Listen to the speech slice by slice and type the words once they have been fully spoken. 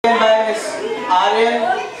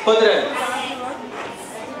Aryan, Puthran.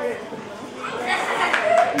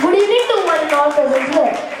 Good evening to one and all present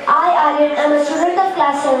here. I, Aryan, am a student of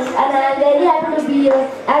class 7 and I am very happy to be here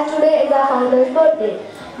as today is our founder's birthday.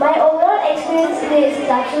 My overall experience in ACE is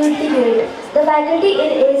absolutely great. The faculty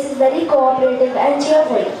in ACE is very cooperative and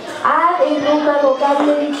cheerful. I have improved my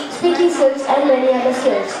vocabulary, speaking skills and many other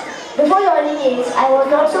skills. Before joining ACE, I was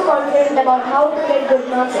not so confident about how to get good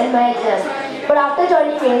marks in my exams. But after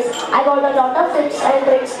joining ACE, I got a lot of tips and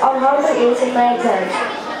tricks on how to ace in my exams.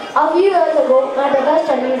 A few years ago, my brother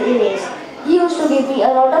studied in ACE. He used to give me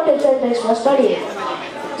a lot of tips and tricks for studying.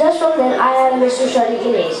 Just from then, I have wished to study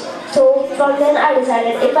in ACE. So, from then I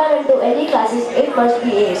decided if I went to any classes, it must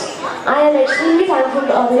be ACE. I am extremely thankful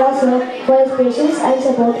to Abhilash sir for his patience and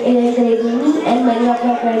support in encouraging me and many of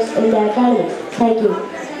my friends in the academy. Thank you.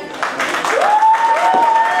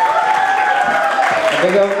 A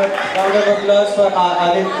big round of applause for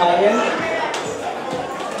Aryan.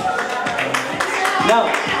 Now,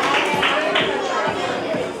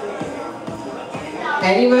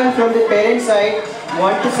 anyone from the parent side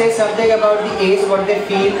want to say something about the ACE, what they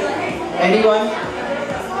feel? Anyone?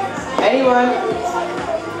 Anyone?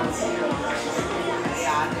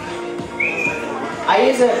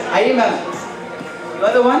 Aye sir, aye ma'am. You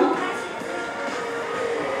are the one?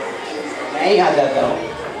 नहीं आ जाता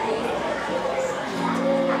हूँ.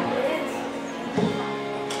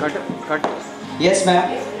 Cut. Yes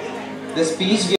ma'am. The speech.